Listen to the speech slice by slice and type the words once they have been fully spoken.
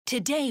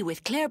Today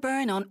with Claire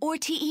Byrne on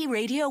RTÉ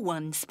Radio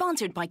 1,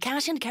 sponsored by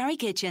Cash and Carry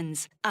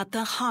Kitchens. At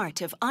the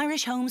heart of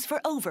Irish homes for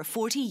over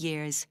 40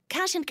 years.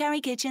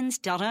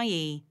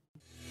 cashandcarrykitchens.ie.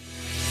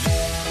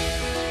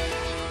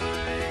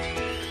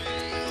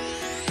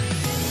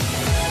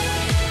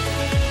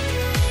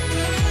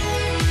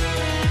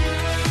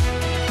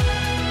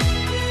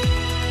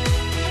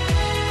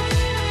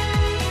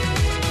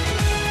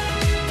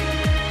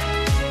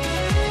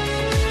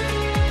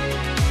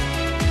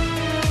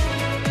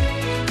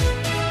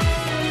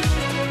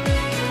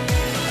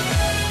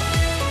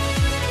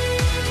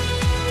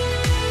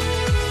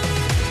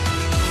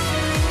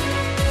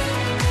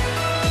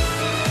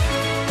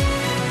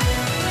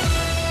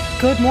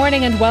 Good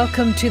morning and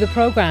welcome to the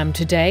programme.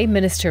 Today,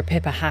 Minister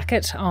Pippa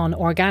Hackett on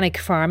organic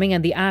farming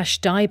and the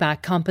ash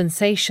dieback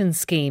compensation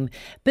scheme.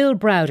 Bill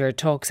Browder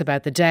talks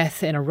about the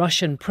death in a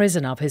Russian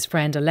prison of his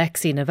friend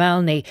Alexei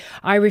Navalny.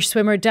 Irish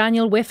swimmer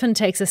Daniel Wiffen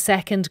takes a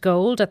second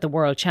gold at the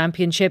World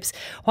Championships.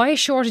 Why a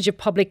shortage of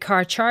public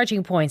car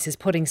charging points is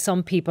putting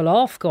some people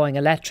off going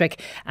electric.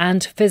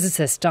 And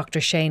physicist Dr.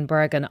 Shane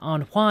Bergen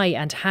on why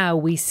and how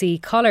we see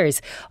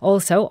colours.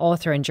 Also,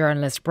 author and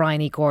journalist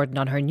Bryony Gordon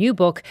on her new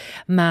book,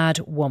 Mad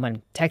Woman.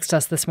 Text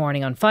us this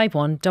morning on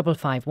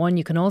 51551.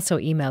 You can also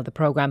email the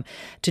programme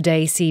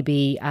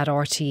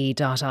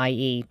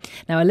todayscb@rte.ie.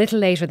 Now, a little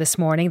later this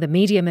morning, the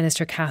Media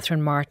Minister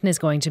Catherine Martin is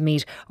going to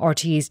meet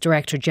RTÉ's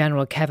Director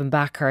General Kevin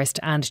Backhurst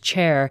and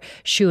Chair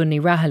Siún Ní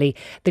Raghallaigh.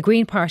 The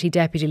Green Party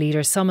Deputy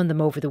Leader summoned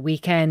them over the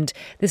weekend.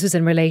 This was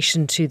in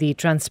relation to the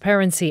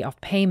transparency of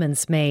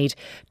payments made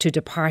to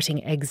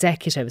departing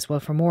executives. Well,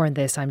 for more on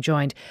this, I'm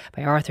joined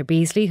by Arthur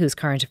Beesley, who's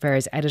Current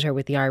Affairs Editor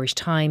with the Irish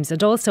Times,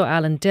 and also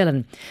Alan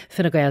Dillon,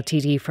 Fine Gael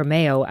TD for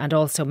Mayo and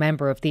also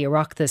member of the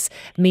Oireachtas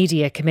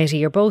Media Committee.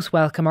 You're both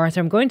welcome.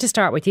 Arthur, I'm going to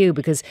start with you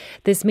because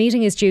this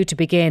meeting is due to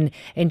begin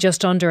in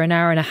just under an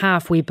hour and a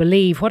half, we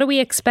believe. What are we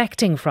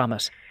expecting from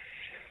it?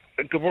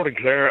 Good morning,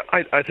 Claire.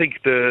 I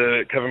think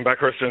the Kevin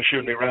Backhurst and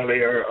Siún Ní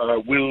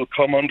Raghallaigh will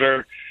come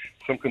under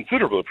some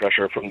considerable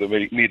pressure from the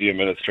Media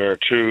Minister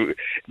to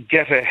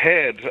get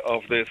ahead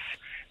of this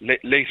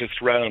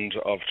latest round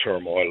of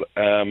turmoil.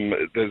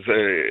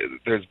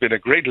 There's been a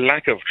great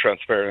lack of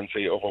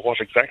transparency over what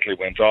exactly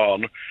went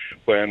on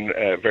when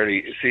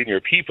very senior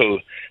people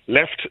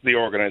left the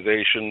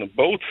organisation,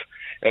 both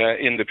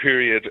in the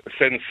period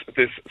since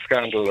this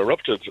scandal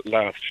erupted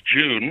last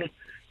June.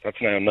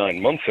 That's now 9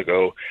 months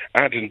ago,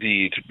 and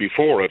indeed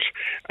before it.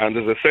 And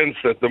there's a sense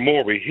that the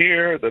more we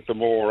hear, that the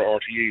more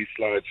RTÉ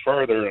slides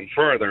further and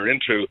further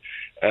into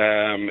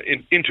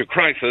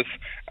crisis,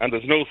 and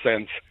there's no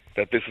sense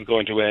that this is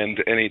going to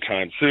end any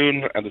time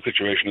soon, and the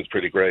situation is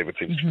pretty grave, it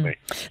seems to me.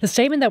 The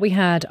statement that we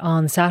had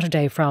on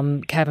Saturday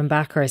from Kevin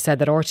Backhurst said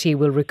that RTÉ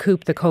will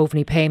recoup the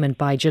Coveney payment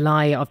by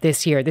July of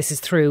this year. This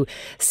is through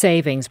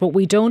savings. But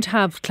we don't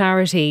have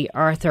clarity,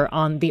 Arthur,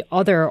 on the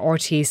other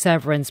RTÉ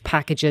severance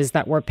packages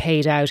that were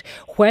paid out,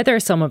 whether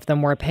some of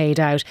them were paid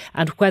out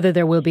and whether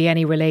there will be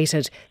any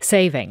related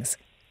savings.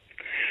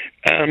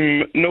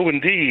 No,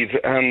 indeed.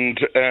 And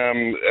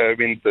I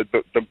mean, the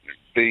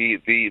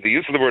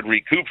use of the word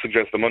recoup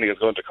suggests the money is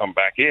going to come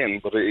back in,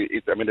 but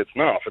it's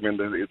not. I mean,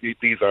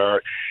 these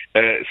are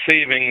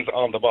savings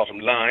on the bottom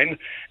line.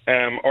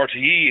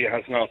 RTÉ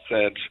has not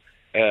said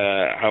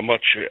how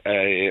much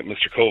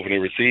Mr.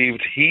 Coveney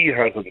received. He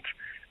hasn't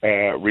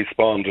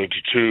responded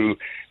to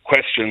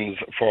questions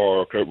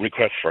for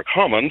requests for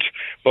comment,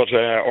 but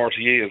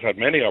RTÉ has had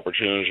many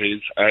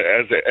opportunities,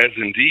 as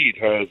indeed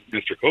has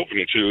Mr.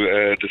 Coveney,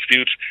 to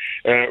dispute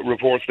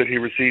reports that he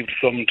received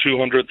some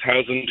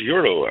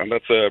 €200,000, and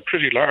that's a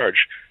pretty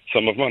large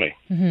sum of money.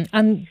 Mm-hmm.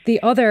 And the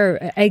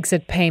other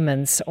exit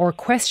payments or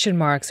question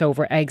marks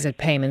over exit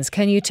payments,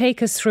 can you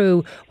take us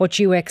through what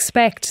you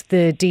expect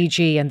the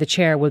DG and the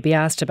Chair will be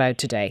asked about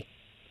today?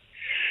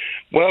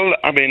 Well,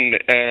 I mean,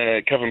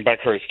 Kevin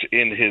Backhurst,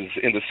 in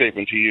the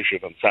statement he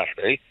issued on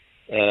Saturday,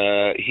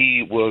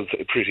 he was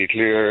pretty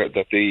clear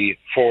that the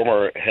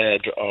former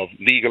head of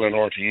legal in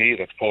RTÉ,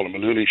 that's Paula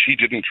Mullooly, she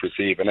didn't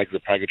receive an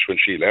exit package when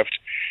she left.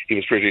 He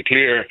was pretty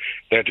clear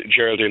that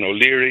Geraldine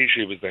O'Leary,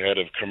 she was the head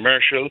of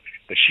commercial,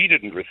 that she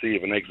didn't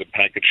receive an exit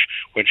package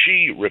when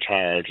she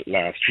retired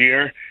last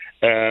year.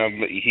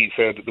 He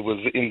said there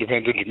was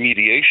independent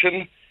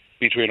mediation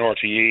between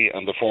RTÉ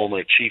and the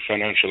former chief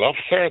financial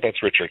officer,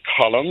 that's Richard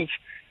Collins,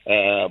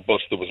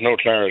 but there was no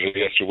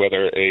clarity as to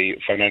whether a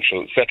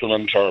financial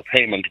settlement or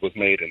payment was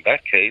made in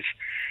that case,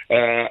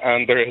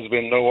 and there has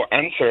been no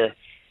answer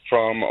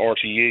from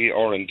RTÉ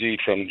or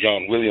indeed from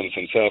John Williams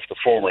himself, the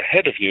former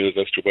head of news,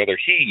 as to whether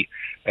he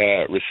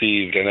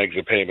received an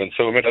exit payment.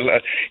 So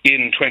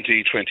in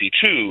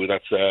 2022,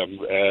 that's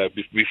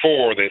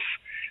before this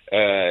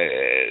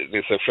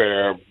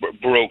affair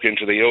broke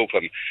into the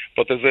open.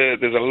 But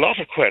there's a lot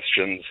of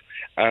questions,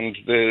 and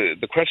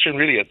the question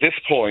really at this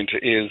point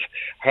is,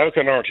 how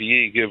can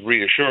RTÉ give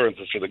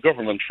reassurances to the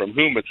government, from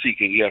whom it's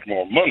seeking yet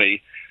more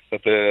money,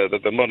 that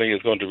the money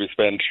is going to be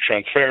spent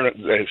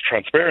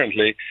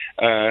transparently,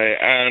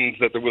 and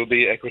that there will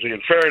be equity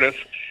and fairness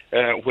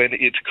when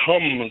it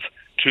comes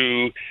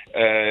to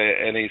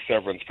any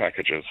severance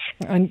packages.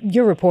 And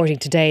you're reporting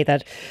today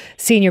that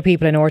senior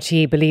people in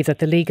RTÉ believe that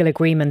the legal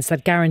agreements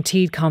that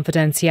guaranteed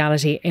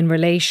confidentiality in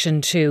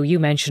relation to, you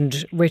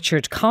mentioned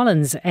Richard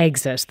Collins'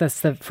 exit,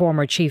 that's the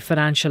former chief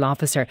financial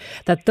officer,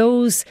 that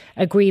those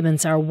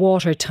agreements are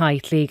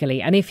watertight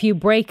legally, and if you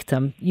break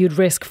them, you'd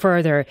risk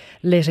further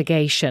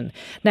litigation.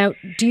 Now,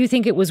 do you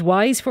think it was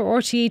wise for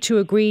RTÉ to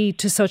agree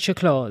to such a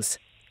clause?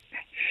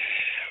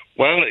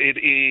 Well, it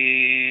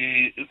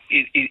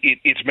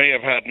may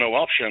have had no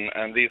option,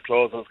 and these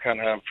clauses can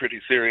have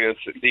pretty serious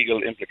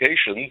legal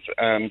implications,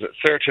 and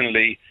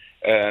certainly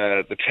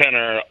the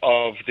tenor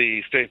of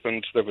the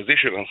statement that was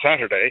issued on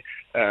Saturday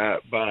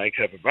by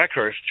Kevin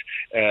Backhurst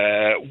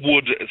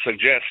would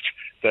suggest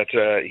that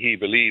he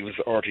believes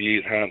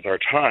RTÉ's hands are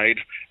tied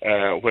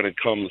when it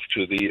comes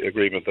to the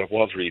agreement that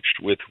was reached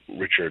with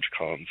Richard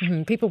Collins.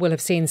 Mm-hmm. People will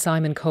have seen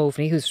Simon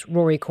Coveney, who's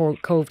Rory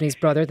Coveney's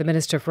brother, the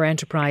Minister for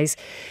Enterprise.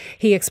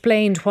 He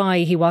explained why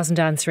he wasn't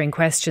answering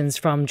questions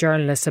from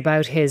journalists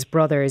about his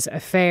brother's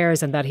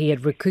affairs and that he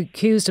had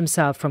recused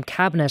himself from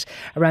Cabinet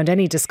around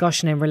any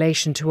discussion in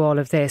relation to all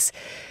of this.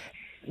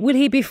 Will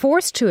he be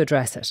forced to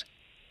address it?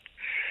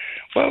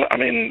 Well, I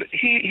mean,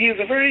 he is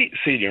a very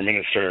senior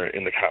minister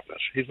in the Cabinet.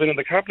 He's been in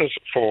the Cabinet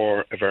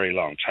for a very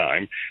long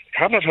time. The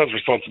Cabinet has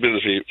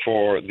responsibility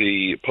for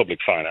the public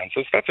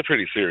finances. That's a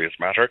pretty serious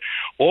matter.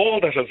 All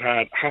that has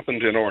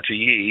happened in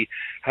RTÉ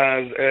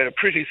has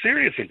pretty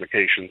serious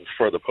implications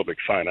for the public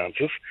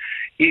finances.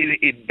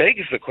 It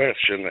begs the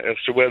question as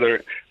to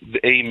whether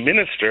a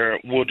minister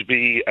would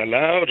be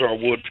allowed or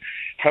would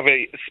have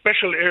a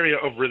special area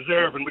of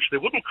reserve in which they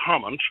wouldn't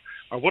comment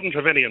or wouldn't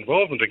have any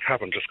involvement in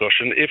cabinet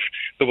discussion if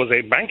there was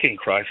a banking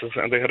crisis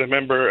and they had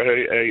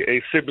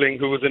a sibling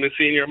who was in a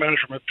senior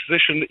management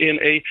position in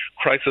a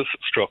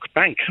crisis-struck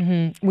bank.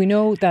 Mm-hmm. We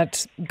know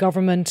that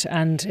government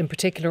and in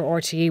particular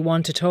RTÉ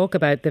want to talk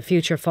about the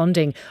future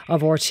funding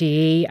of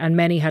RTÉ, and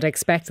many had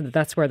expected that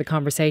that's where the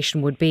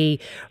conversation would be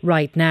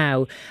right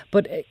now.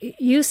 But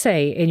you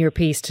say in your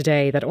piece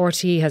today that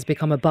RTÉ has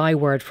become a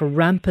byword for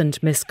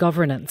rampant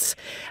misgovernance.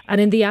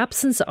 And in the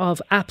absence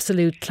of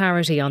absolute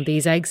clarity on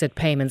these exit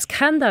payments,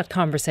 can that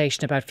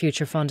conversation about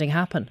future funding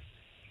happen?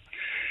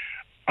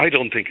 I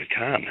don't think it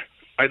can.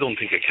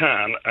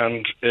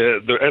 And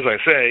as I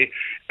say,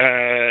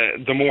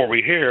 the more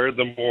we hear,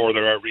 the more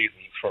there are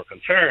reasons for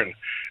concern.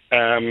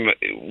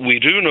 We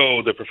do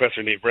know that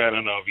Professor Niamh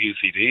Brennan of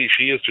UCD,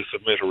 she is to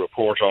submit a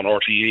report on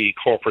RTÉ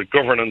corporate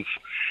governance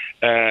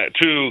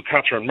to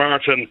Catherine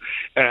Martin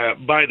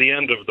by the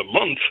end of the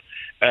month.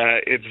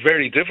 It's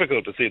very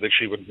difficult to see that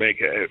she would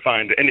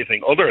find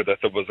anything other that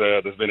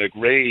there's been a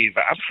grave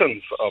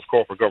absence of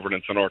corporate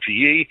governance in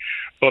RTÉ.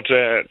 But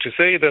to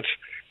say that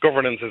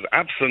governance is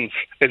absent,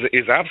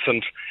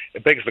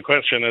 it begs the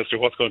question as to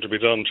what's going to be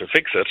done to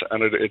fix it.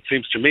 And it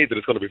seems to me that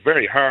it's going to be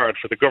very hard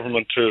for the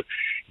government to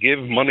give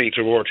money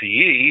to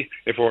RTÉ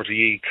if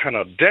RTÉ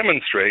cannot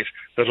demonstrate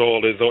that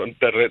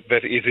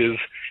it is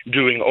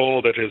doing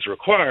all that is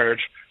required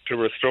to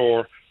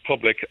restore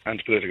public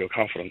and political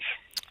confidence.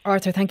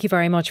 Arthur, thank you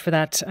very much for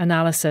that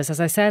analysis. As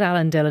I said,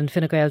 Alan Dillon,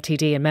 Fine Gael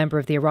TD and member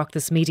of the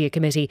Oireachtas Media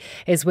Committee,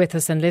 is with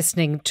us and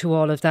listening to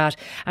all of that.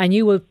 And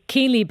you will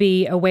keenly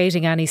be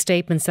awaiting any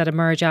statements that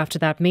emerge after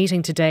that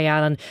meeting today,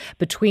 Alan,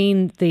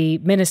 between the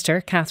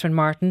Minister, Catherine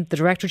Martin, the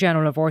Director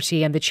General of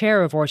RTÉ and the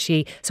Chair of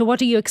RTÉ. So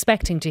what are you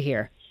expecting to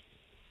hear?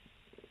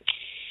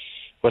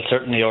 Well,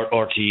 certainly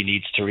RTÉ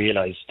needs to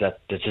realise that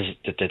this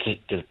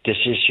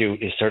issue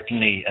is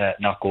certainly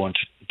not going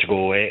to go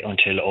away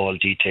until all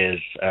details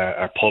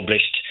are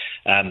published.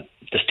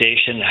 The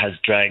station has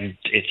dragged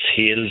its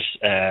heels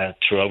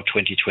throughout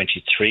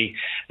 2023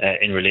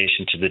 in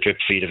relation to the drip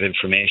feed of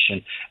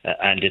information,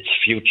 and its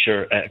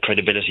future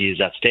credibility is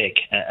at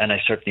stake. And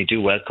I certainly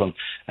do welcome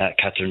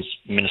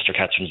Minister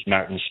Catherine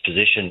Martin's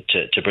position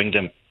to bring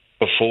them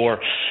before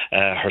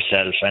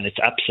herself, and it's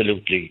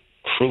absolutely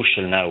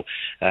crucial now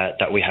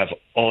that we have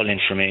all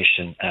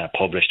information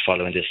published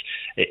following this.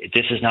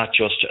 This is not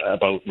just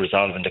about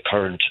resolving the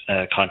current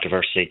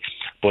controversy,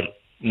 but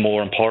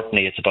more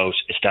importantly, it's about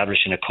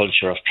establishing a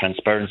culture of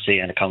transparency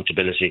and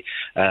accountability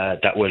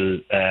that will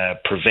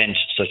prevent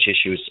such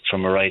issues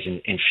from arising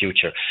in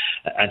future.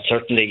 And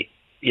certainly,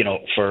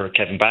 for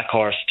Kevin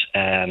Backhurst,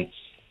 I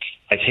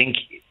think,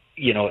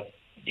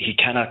 he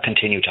cannot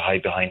continue to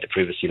hide behind the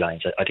privacy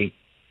lines. I think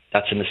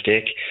that's a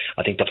mistake.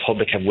 I think the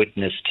public have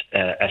witnessed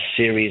a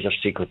series of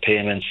secret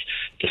payments,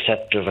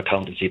 deceptive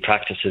accountancy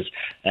practices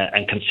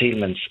and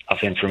concealments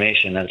of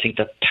information. And I think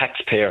the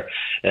taxpayer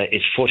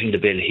is footing the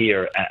bill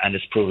here, and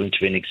it's proven to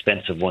be an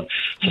expensive one.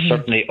 So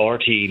certainly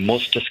RTÉ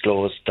must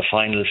disclose the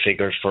final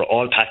figures for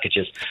all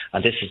packages.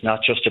 And this is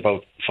not just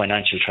about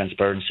financial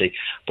transparency,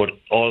 but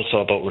also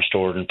about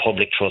restoring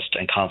public trust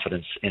and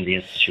confidence in the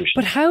institution.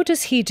 But how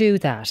does he do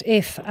that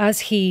if, as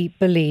he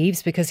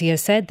believes, because he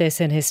has said this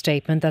in his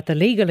statement, that the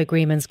legal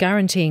agreements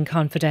guaranteeing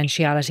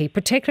confidentiality,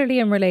 particularly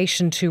in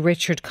relation to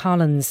Richard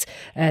Collins'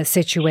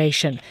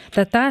 situation,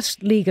 that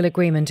legal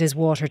agreement is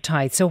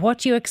watertight? So what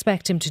do you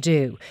expect him to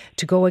do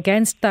to go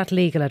against that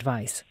legal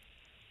advice?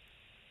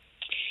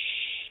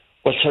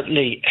 Well,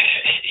 certainly,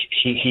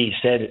 he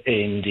said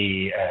in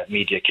the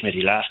media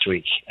committee last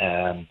week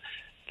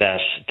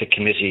that the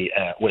committee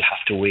will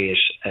have to wait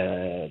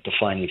the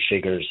final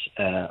figures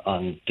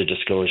on the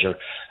disclosure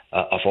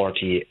of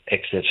RTÉ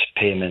exit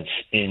payments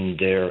in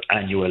their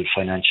annual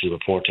financial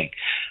reporting.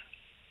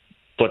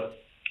 But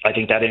I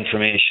think that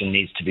information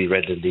needs to be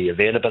readily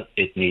available.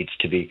 It needs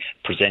to be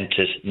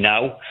presented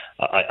now.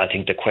 I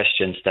think the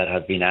questions that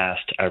have been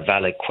asked are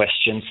valid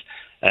questions.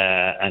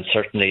 And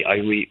certainly I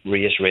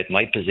reiterate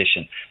my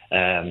position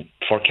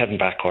for Kevin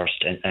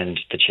Backhurst and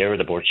the chair of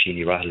the board,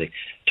 Sheeny Rahilly,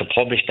 to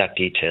publish that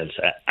details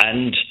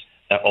and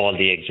all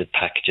the exit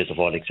packages of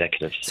all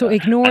executives. So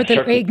ignore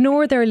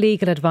their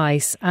legal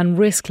advice and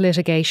risk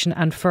litigation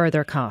and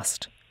further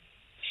cost.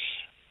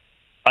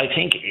 I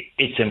think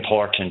it's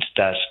important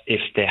that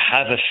if they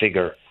have a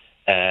figure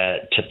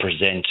to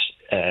present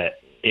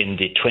in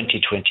the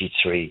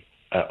 2023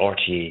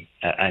 RTÉ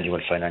annual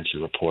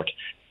financial report,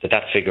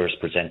 that figure is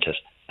presented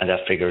and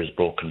that figure is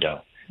broken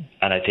down.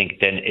 And I think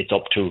then it's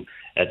up to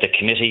the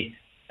committee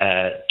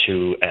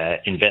to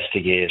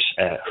investigate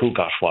who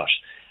got what.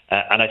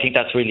 And I think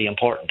that's really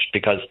important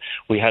because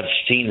we have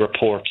seen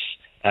reports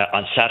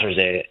on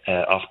Saturday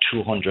of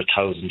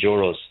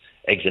 €200,000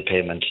 exit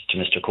payment to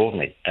Mr.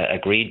 Coveney,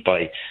 agreed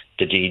by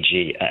the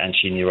DG and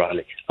Sheeny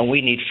Rahilly. And we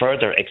need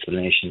further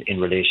explanation in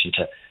relation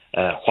to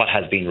what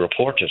has been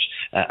reported.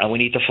 And we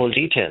need the full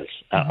details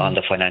on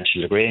the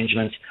financial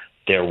arrangements,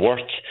 their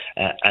worth,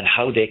 and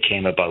how they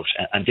came about.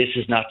 And this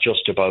is not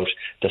just about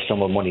the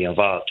sum of money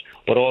involved,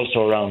 but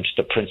also around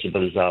the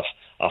principles of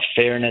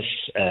fairness,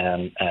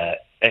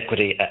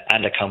 equity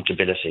and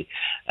accountability.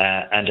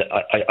 And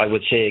I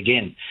would say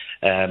again,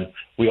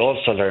 we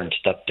also learned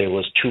that there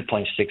was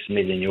 €2.6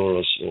 million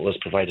was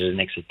provided in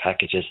exit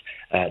packages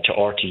to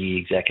RTÉ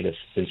executives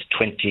since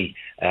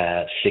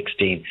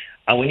 2016.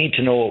 And we need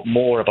to know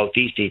more about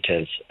these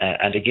details.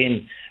 And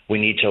again, we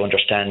need to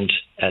understand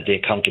the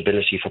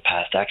accountability for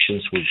past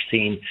actions. We've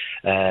seen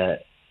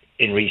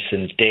in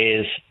recent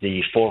days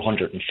the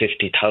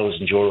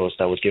 €450,000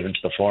 that was given to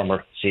the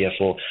former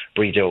CFO,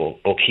 Breda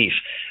O'Keefe,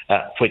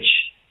 which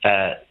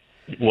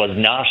was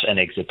not an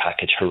exit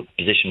package. Her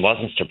position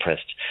wasn't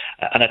suppressed.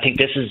 And I think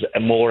this is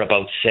more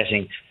about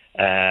setting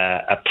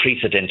a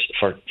precedent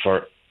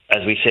for,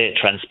 as we say,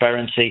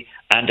 transparency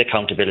and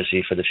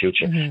accountability for the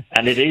future.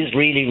 And it is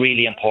really,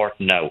 really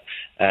important now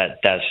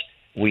that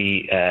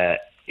we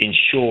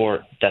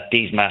ensure that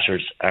these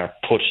matters are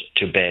put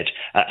to bed.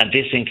 And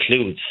this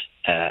includes,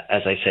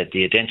 as I said,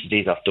 the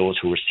identities of those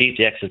who received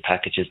the exit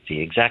packages, the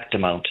exact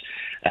amount,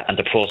 and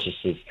the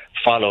processes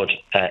followed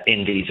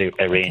in these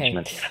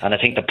arrangements. Okay. And I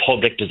think the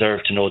public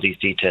deserve to know these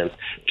details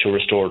to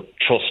restore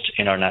trust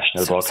in our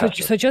national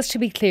broadcaster. So just to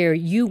be clear,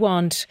 you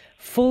want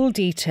full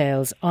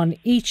details on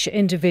each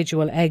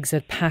individual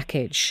exit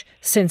package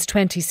since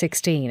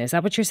 2016. Is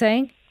that what you're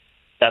saying?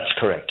 That's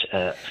correct.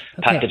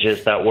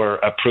 Packages that were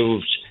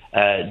approved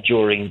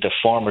during the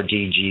former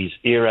DG's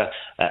era,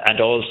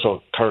 and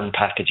also current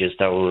packages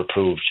that were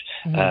approved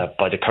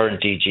by the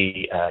current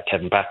DG,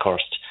 Kevin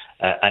Backhurst,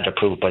 and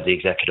approved by the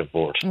Executive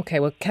Board. OK,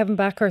 well, Kevin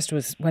Backhurst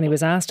when he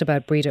was asked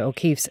about Breda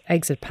O'Keefe's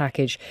exit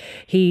package,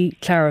 he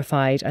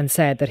clarified and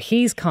said that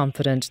he's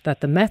confident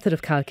that the method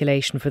of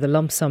calculation for the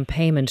lump sum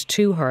payment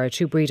to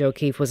Breda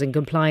O'Keefe, was in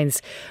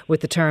compliance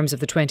with the terms of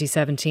the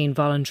 2017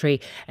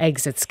 voluntary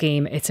exit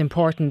scheme. It's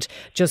important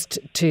just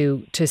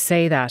to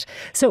say that.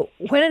 So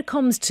when it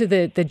comes to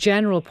the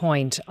general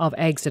point of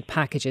exit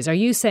packages, are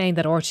you saying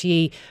that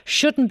RTÉ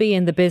shouldn't be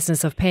in the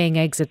business of paying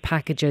exit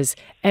packages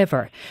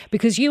ever?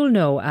 Because you'll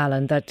know, Alan,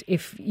 that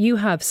if you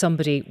have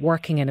somebody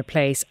working in a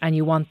place and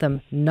you want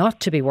them not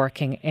to be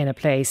working in a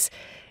place,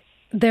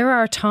 there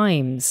are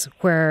times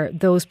where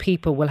those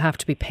people will have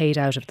to be paid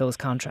out of those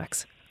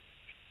contracts.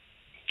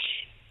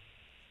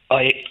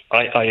 I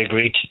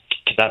agree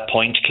to that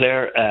point,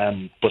 Claire,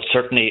 but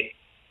certainly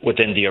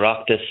within the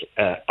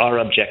Oireachtas, our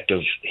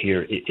objective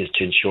here is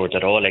to ensure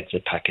that all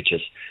exit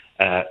packages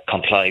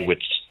comply with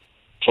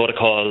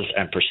protocols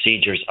and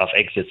procedures of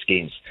exit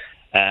schemes,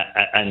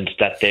 and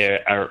that they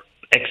are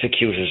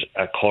executed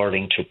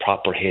according to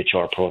proper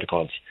HR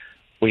protocols.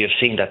 We have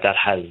seen that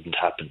hasn't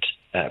happened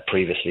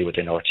previously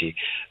within RTÉ.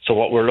 So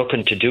what we're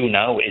looking to do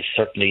now is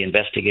certainly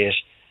investigate,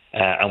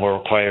 and we're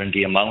requiring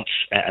the amounts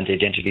and the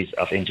identities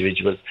of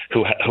individuals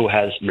who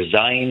has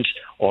resigned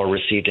or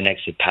received an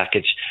exit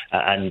package.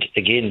 And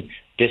again,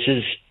 this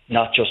is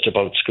not just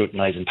about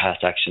scrutinising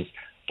past actions,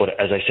 but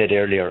as I said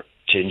earlier,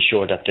 to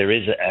ensure that there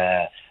is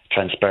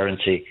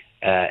transparency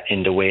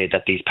in the way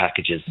that these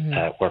packages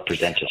were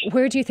presented.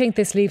 Where do you think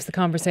this leaves the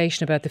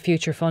conversation about the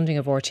future funding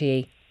of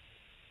RTÉ?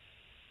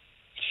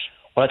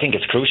 Well, I think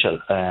it's crucial,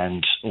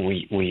 and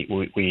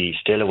we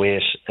still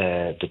await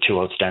the two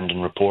outstanding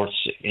reports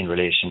in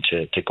relation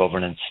to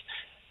governance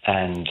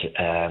and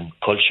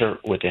culture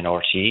within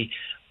RTÉ.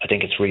 I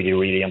think it's really,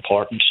 really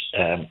important.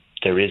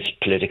 There is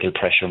political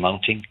pressure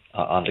mounting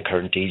on the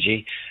current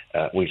DG.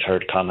 We've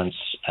heard comments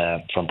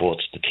from both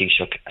the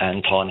Taoiseach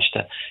and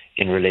Taoiseach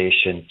in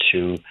relation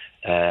to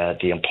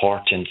the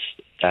importance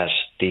that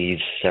these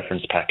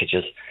severance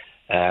packages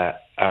are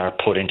are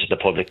put into the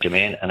public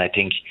domain. And I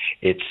think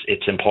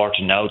it's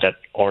important now that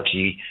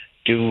RTÉ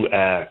do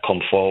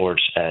come forward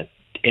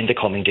in the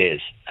coming days,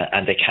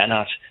 and they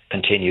cannot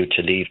continue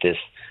to leave this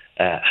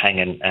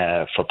hanging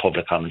for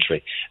public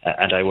commentary.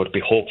 And I would be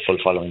hopeful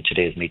following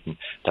today's meeting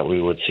that we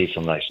would see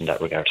some light in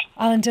that regard.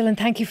 Alan Dillon,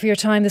 thank you for your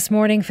time this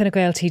morning. Fine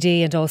Gael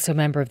TD and also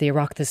member of the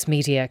Oireachtas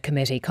Media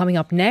Committee. Coming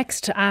up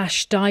next,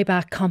 Ash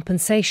dieback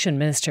compensation.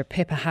 Minister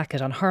Pippa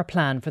Hackett on her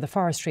plan for the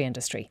forestry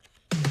industry.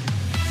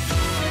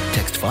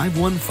 Text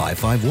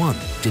 51551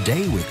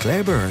 today with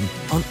Claire Byrne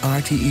on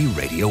RTÉ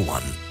Radio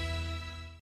 1.